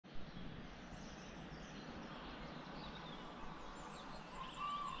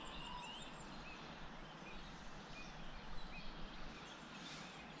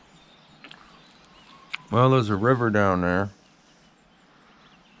Well, there's a river down there,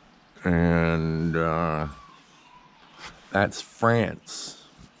 and that's France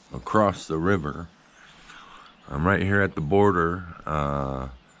across the river. I'm right here at the border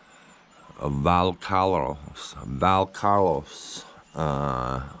of Valcarlos.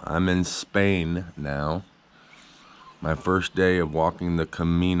 I'm in Spain now. My first day of walking the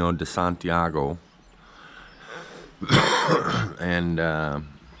Camino de Santiago. And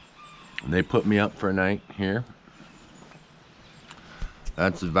they put me up for a night here.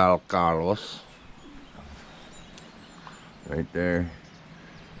 That's Valcarlos. Right there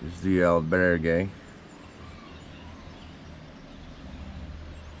is the albergue.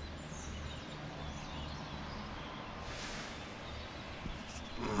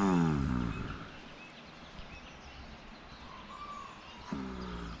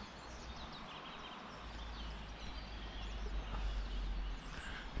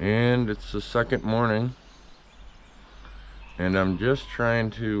 And it's the second morning, and I'm just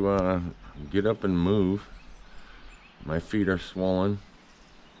trying to get up and move. My feet are swollen.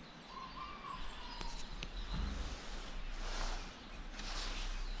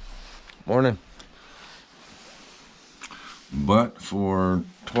 Morning. But for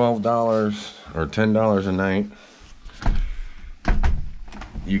 $12 or $10 a night,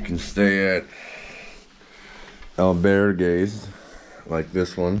 you can stay at albergues like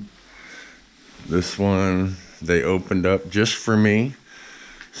this one. This one they opened up just for me.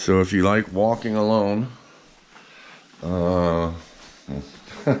 So if you like walking alone, you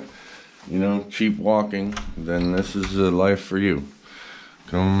know, cheap walking, then this is a life for you.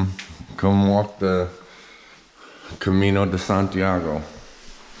 Come walk the Camino de Santiago.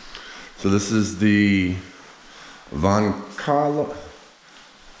 So this is the Valcarlos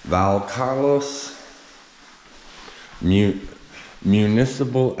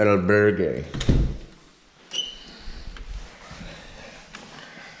Municipal Albergue.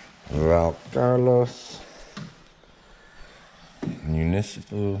 Valcarlos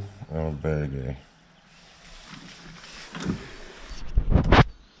Municipal Albergue.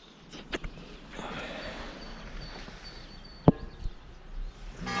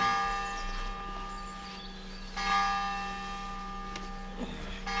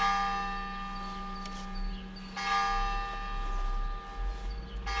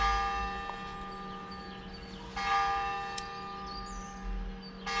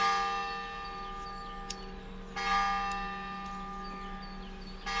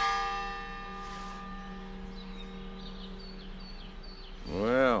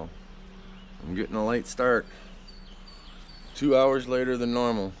 Well, I'm getting a late start. 2 hours later than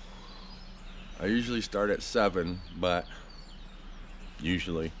normal. I usually start at 7, but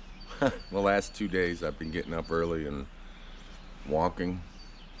usually the last 2 days I've been getting up early and walking.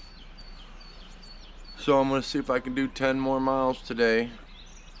 So I'm gonna see if I can do 10 more miles today.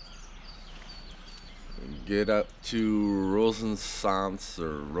 Get up to Rosensanz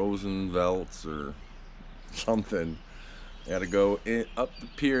or Rosenveltz or something. Gotta go up the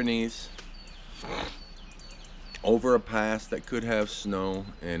Pyrenees, over a pass that could have snow,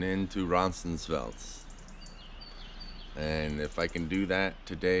 and into Rosenveltz. And if I can do that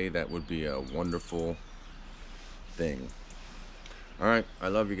today, that would be a wonderful thing. Alright, I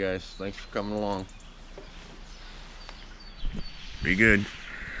love you guys. Thanks for coming along. Be good.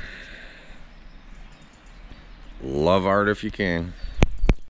 Love art if you can.